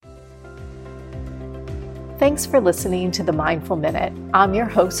Thanks for listening to the Mindful Minute. I'm your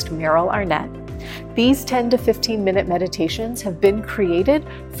host, Meryl Arnett. These 10 to 15 minute meditations have been created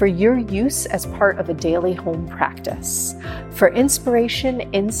for your use as part of a daily home practice. For inspiration,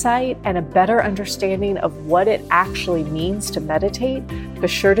 insight, and a better understanding of what it actually means to meditate, be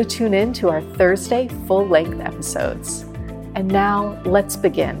sure to tune in to our Thursday full-length episodes. And now, let's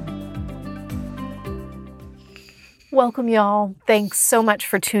begin. Welcome, y'all. Thanks so much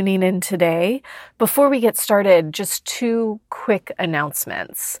for tuning in today. Before we get started, just two quick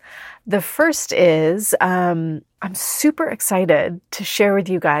announcements. The first is I'm super excited to share with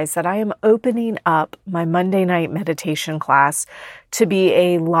you guys that I am opening up my Monday night meditation class to be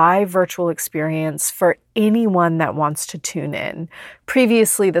a live virtual experience for anyone that wants to tune in.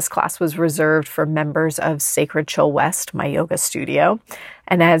 Previously, this class was reserved for members of Sacred Chill West, my yoga studio.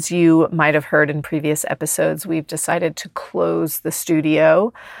 And as you might have heard in previous episodes, we've decided to close the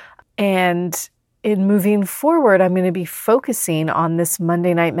studio. And in moving forward, I'm going to be focusing on this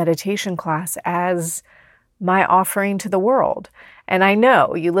Monday night meditation class as my offering to the world. And I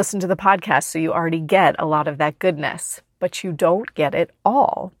know you listen to the podcast, so you already get a lot of that goodness, but you don't get it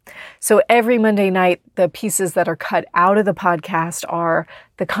all. So every Monday night, the pieces that are cut out of the podcast are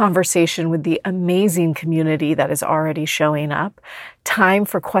the conversation with the amazing community that is already showing up, time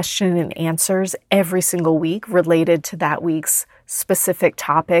for question and answers every single week related to that week's specific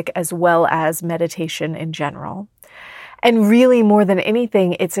topic, as well as meditation in general. And really, more than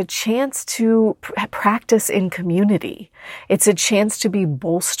anything, it's a chance to practice in community. It's a chance to be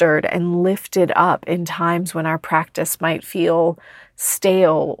bolstered and lifted up in times when our practice might feel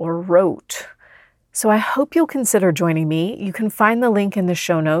stale or rote. So I hope you'll consider joining me. You can find the link in the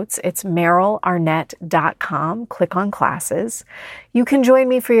show notes. It's merylarnett.com. Click on classes. You can join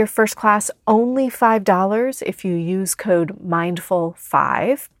me for your first class, only $5 if you use code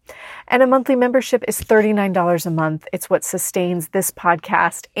MINDFUL5. And a monthly membership is $39 a month. It's what sustains this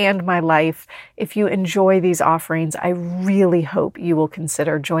podcast and my life. If you enjoy these offerings, I really hope you will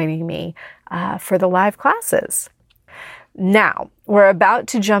consider joining me for the live classes. Now, we're about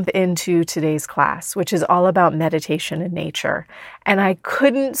to jump into today's class, which is all about meditation and nature. And I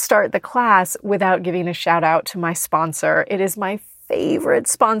couldn't start the class without giving a shout out to my sponsor. It is my favorite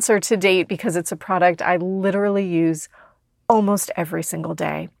sponsor to date because it's a product I literally use almost every single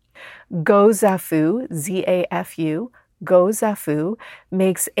day. GoZafu, Z-A-F-U, GoZafu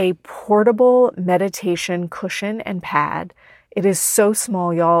makes a portable meditation cushion and pad. It is so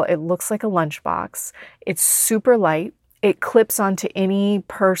small, y'all. It looks like a lunchbox. It's super light. It clips onto any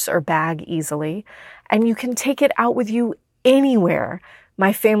purse or bag easily, and you can take it out with you anywhere.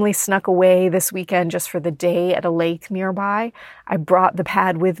 My family snuck away this weekend just for the day at a lake nearby. I brought the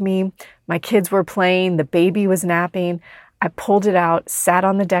pad with me. My kids were playing. The baby was napping. I pulled it out, sat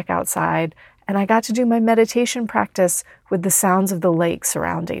on the deck outside, and I got to do my meditation practice with the sounds of the lake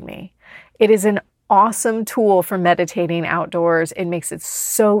surrounding me. It is an awesome tool for meditating outdoors. It makes it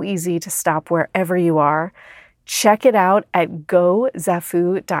so easy to stop wherever you are. Check it out at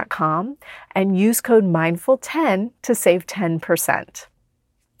gozafu.com and use code MINDFUL10 to save 10%.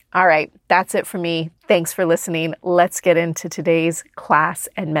 All right, that's it for me. Thanks for listening. Let's get into today's class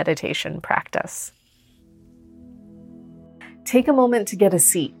and meditation practice. Take a moment to get a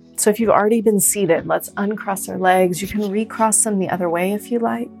seat. So if you've already been seated, let's uncross our legs. You can recross them the other way if you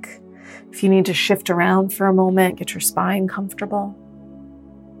like. If you need to shift around for a moment, get your spine comfortable.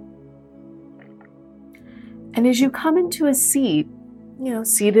 And as you come into a seat,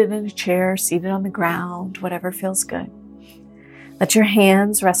 seated in a chair, seated on the ground, whatever feels good, let your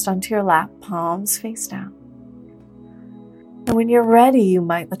hands rest onto your lap, palms face down. And when you're ready, you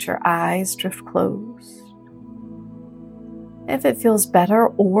might let your eyes drift closed. If it feels better,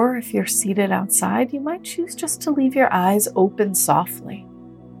 or if you're seated outside, you might choose just to leave your eyes open softly,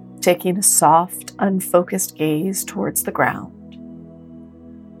 taking a soft, unfocused gaze towards the ground.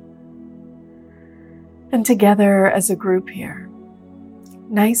 And together as a group here,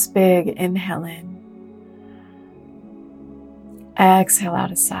 nice big inhale in. Exhale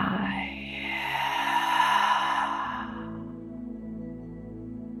out a sigh.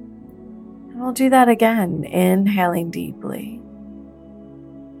 And we'll do that again, inhaling deeply.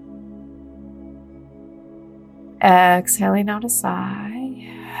 Exhaling out a sigh.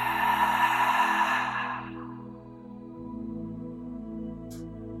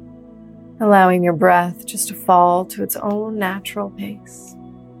 Allowing your breath just to fall to its own natural pace.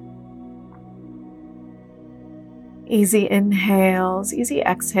 Easy inhales, easy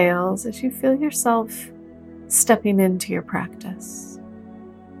exhales as you feel yourself stepping into your practice.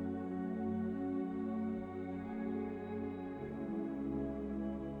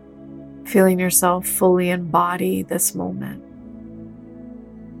 feeling yourself fully embody this moment.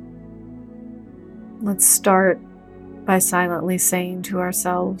 Let's start by silently saying to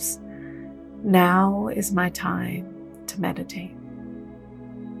ourselves, now is my time to meditate.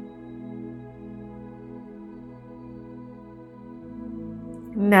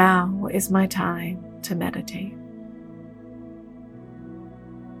 Now is my time to meditate.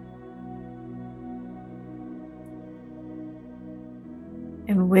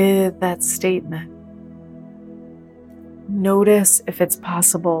 And with that statement, notice if it's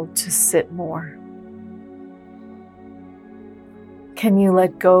possible to sit more. Can you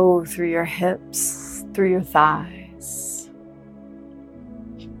let go through your hips, through your thighs?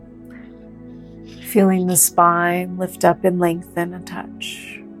 Feeling the spine lift up and lengthen a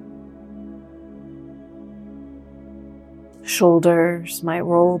touch. Shoulders might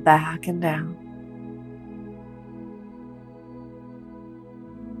roll back and down.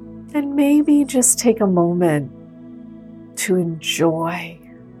 And maybe just take a moment to enjoy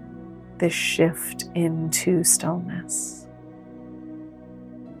this shift into stillness.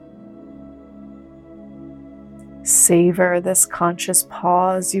 Savor this conscious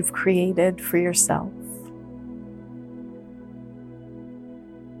pause you've created for yourself.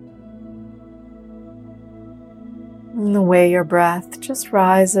 And the way your breath just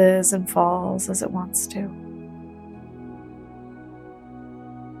rises and falls as it wants to.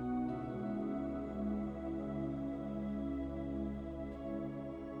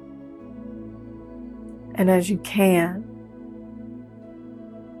 And as you can,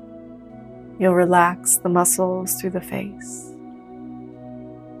 you'll relax the muscles through the face,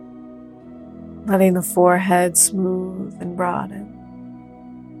 letting the forehead smooth and broaden.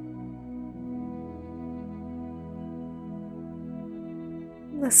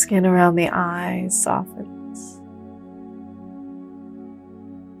 The skin around the eyes softens.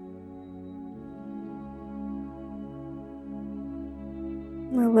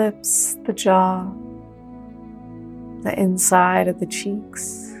 The lips, the jaw, the inside of the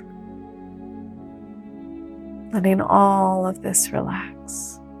cheeks, letting all of this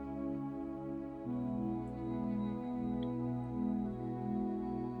relax.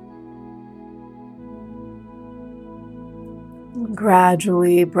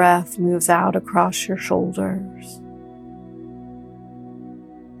 Gradually, breath moves out across your shoulders.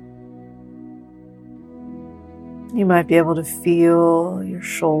 You might be able to feel your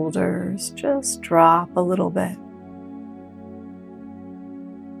shoulders just drop a little bit.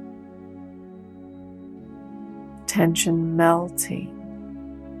 Tension melting.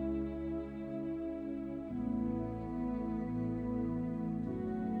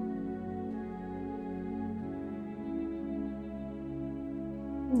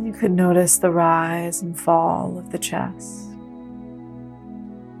 You could notice the rise and fall of the chest.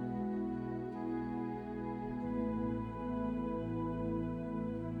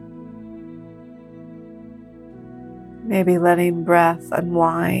 Maybe letting breath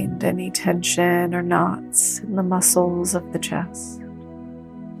unwind any tension or knots in the muscles of the chest.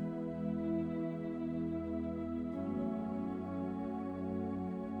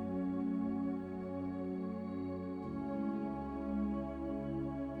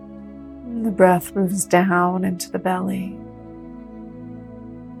 And the breath moves down into the belly,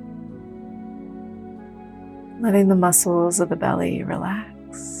 letting the muscles of the belly relax.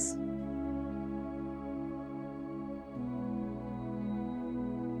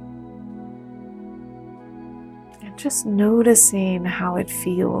 Just noticing how it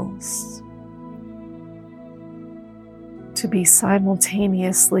feels to be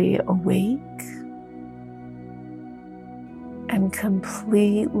simultaneously awake and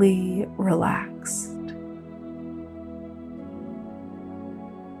completely relaxed.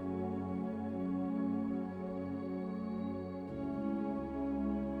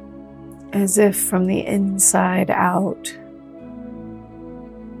 As if from the inside out,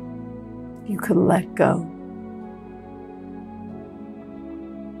 you could let go.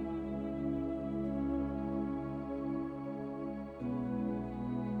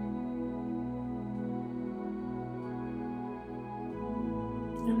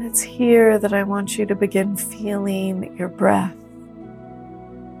 And it's here that I want you to begin feeling your breath.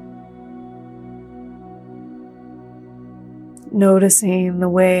 Noticing the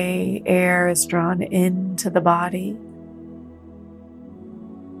way air is drawn into the body.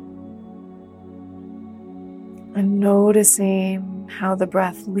 And noticing how the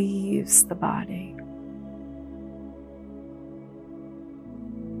breath leaves the body.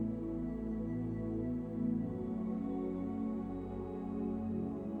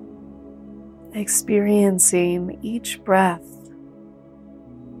 Experiencing each breath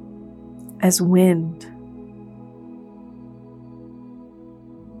as wind.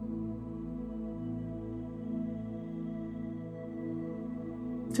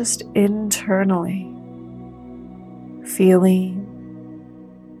 Just internally feeling,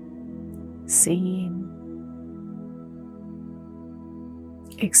 seeing,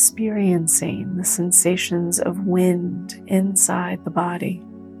 experiencing the sensations of wind inside the body.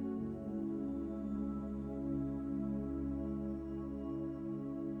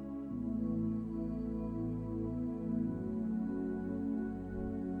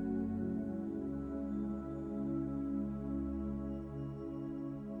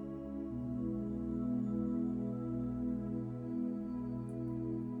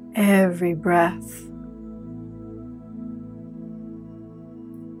 Every breath,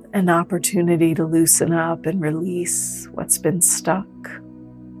 an opportunity to loosen up and release what's been stuck,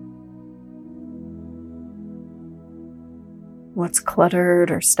 what's cluttered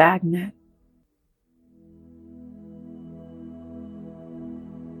or stagnant.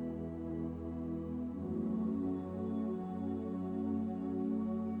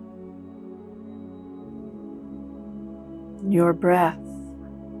 Your breath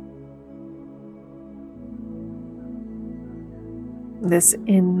this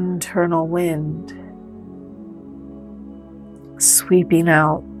internal wind sweeping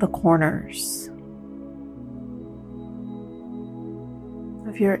out the corners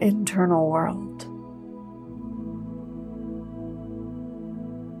of your internal world.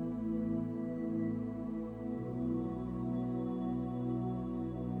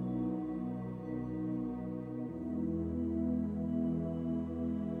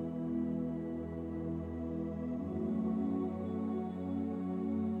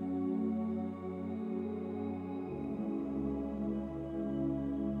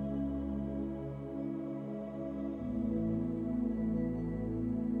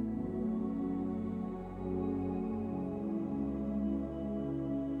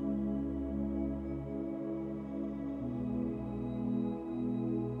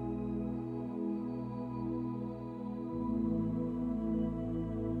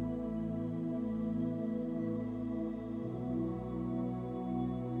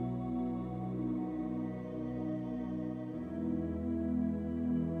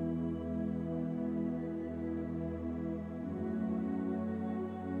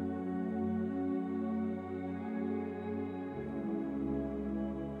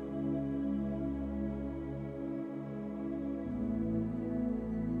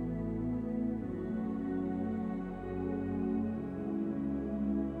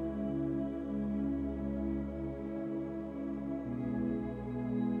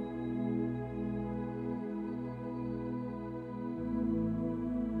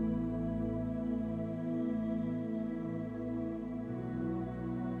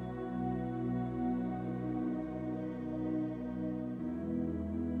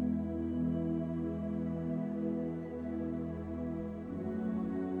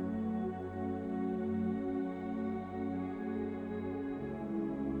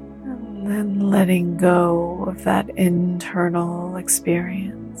 And then letting go of that internal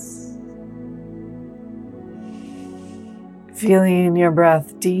experience. Feeling your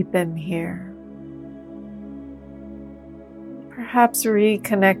breath deepen here. Perhaps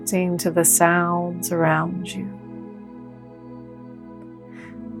reconnecting to the sounds around you.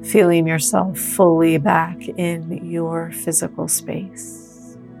 Feeling yourself fully back in your physical space.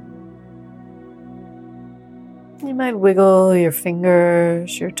 You might wiggle your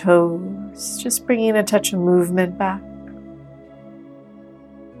fingers, your toes, just bringing a touch of movement back.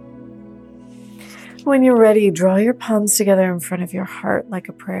 When you're ready, draw your palms together in front of your heart like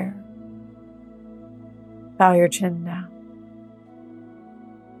a prayer. Bow your chin down.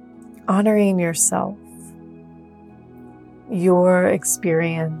 Honoring yourself, your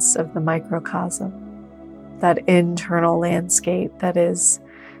experience of the microcosm, that internal landscape that is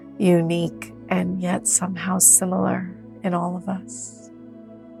unique and yet somehow similar in all of us.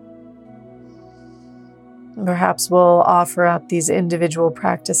 Perhaps we'll offer up these individual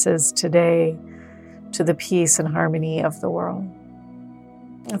practices today to the peace and harmony of the world.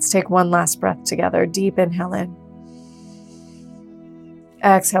 Let's take one last breath together. Deep inhale in.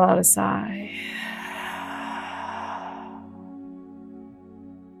 Exhale out a sigh.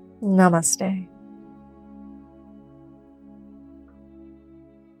 Namaste.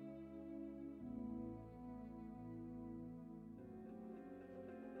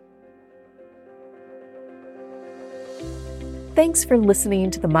 Thanks for listening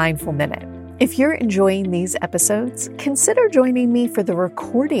to the Mindful Minute. If you're enjoying these episodes, consider joining me for the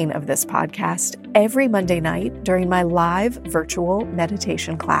recording of this podcast every Monday night during my live virtual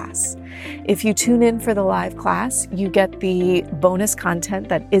meditation class. If you tune in for the live class, you get the bonus content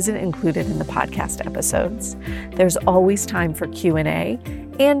that isn't included in the podcast episodes. There's always time for Q&A,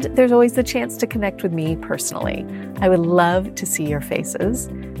 and there's always the chance to connect with me personally. I would love to see your faces.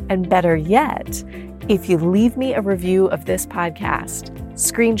 And better yet, if you leave me a review of this podcast,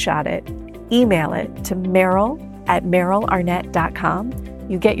 screenshot it, email it to Meryl@merylarnett.com,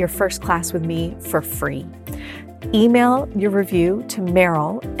 you get your first class with me for free. Email your review to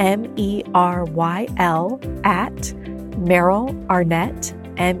Meryl, MERYL, at merylarnett,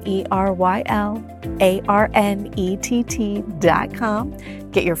 MERYLARNETT.com.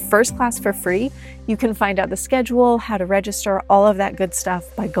 Get your first class for free. You can find out the schedule, how to register, all of that good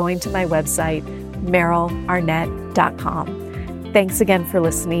stuff by going to my website, merylarnett.com. Thanks again for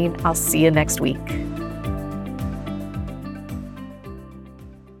listening. I'll see you next week.